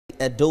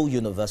Edo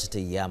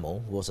University,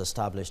 Iyamho, was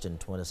established in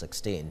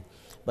 2016,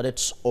 but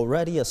it's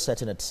already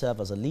asserting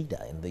itself as a leader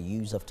in the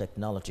use of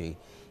technology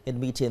in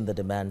meeting the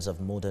demands of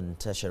modern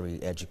tertiary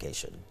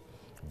education.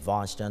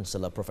 Vice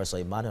Chancellor Professor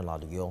Emmanuel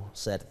Aluyor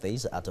said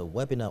this at a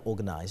webinar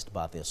organized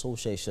by the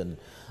Association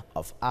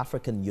of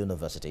African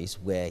Universities,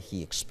 where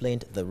he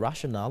explained the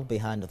rationale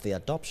behind the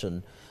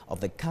adoption of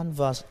the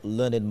Canvas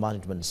learning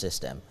management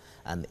system,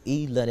 an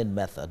e-learning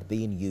method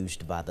being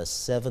used by the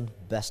 7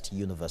 best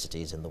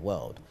universities in the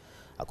world,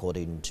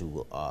 according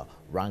to a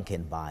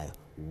ranking by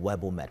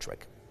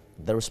Webometric.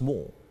 There is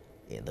more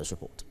in this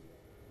report.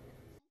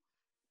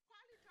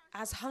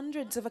 As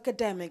hundreds of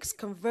academics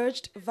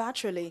converged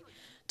virtually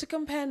to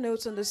compare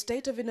notes on the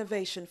state of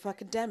innovation for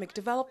academic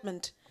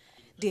development,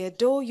 the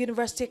Edo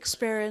University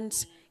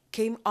experience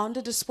came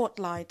under the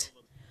spotlight.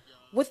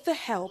 With the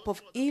help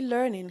of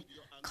e-learning,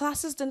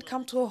 classes didn't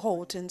come to a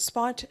halt in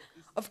spite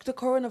of the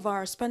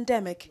coronavirus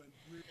pandemic.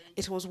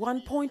 It was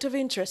one point of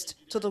interest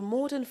to the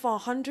more than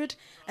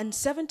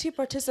 470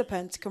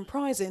 participants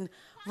comprising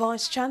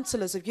vice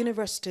chancellors of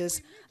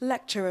universities,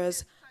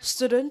 lecturers,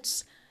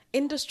 students,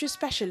 industry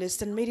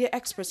specialists and media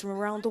experts from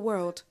around the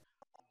world.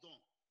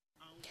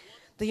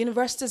 The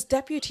university's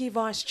Deputy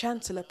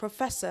Vice-Chancellor,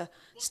 Professor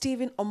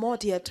Stephen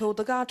Omodia, told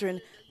the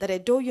gathering that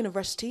Edo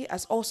University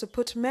has also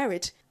put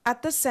merit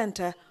at the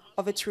center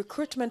of its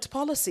recruitment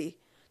policy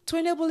to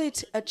enable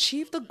it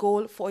achieve the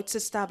goal for its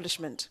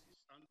establishment.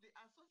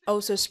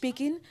 Also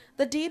speaking,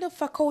 the Dean of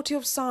Faculty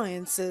of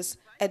Sciences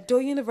at Edo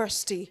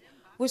University,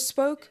 who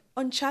spoke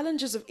on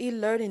challenges of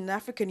e-learning in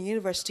African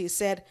universities,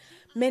 said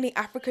many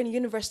African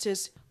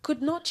universities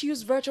could not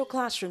use virtual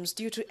classrooms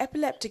due to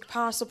epileptic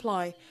power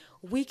supply,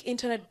 weak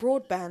internet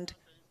broadband,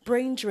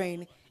 brain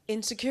drain,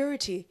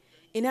 insecurity,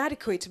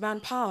 inadequate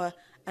manpower,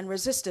 and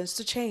resistance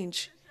to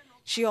change.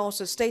 She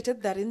also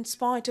stated that in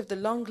spite of the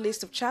long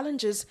list of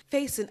challenges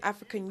facing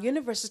African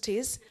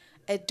universities,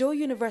 Edo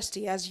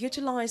University has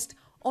utilized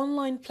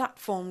online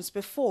platforms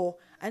before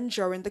and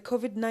during the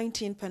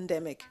COVID-19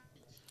 pandemic.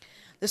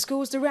 The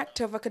school's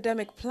Director of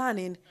Academic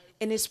Planning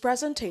in his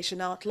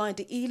presentation outlined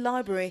the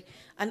e-library,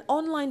 an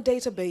online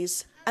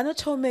database, an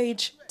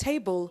automage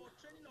table,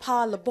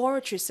 power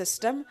laboratory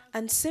system,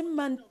 and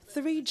SIMMAN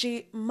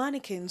 3G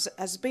mannequins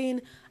as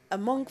being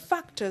among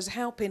factors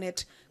helping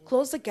it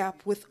close the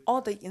gap with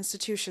other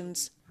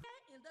institutions.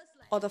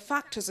 Other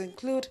factors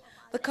include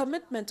the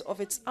commitment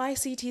of its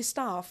ICT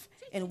staff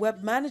in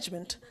web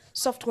management,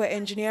 software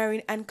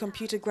engineering, and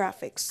computer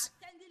graphics.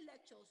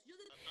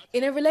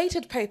 In a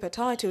related paper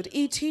titled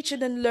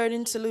E-Teaching and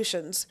Learning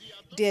Solutions,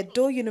 the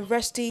Edo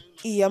University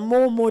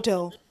Iyahmo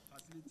model,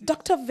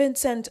 Dr.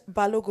 Vincent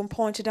Balogun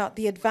pointed out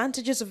the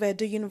advantages of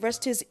Edo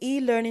University's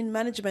e-learning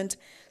management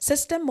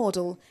system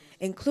model,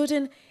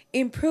 including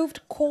improved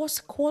course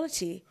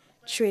quality,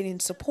 training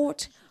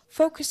support,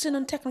 focusing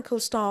on technical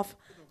staff,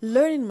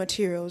 learning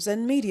materials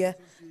and media,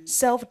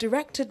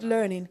 self-directed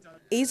learning,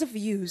 ease of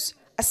use,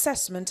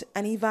 assessment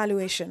and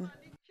evaluation.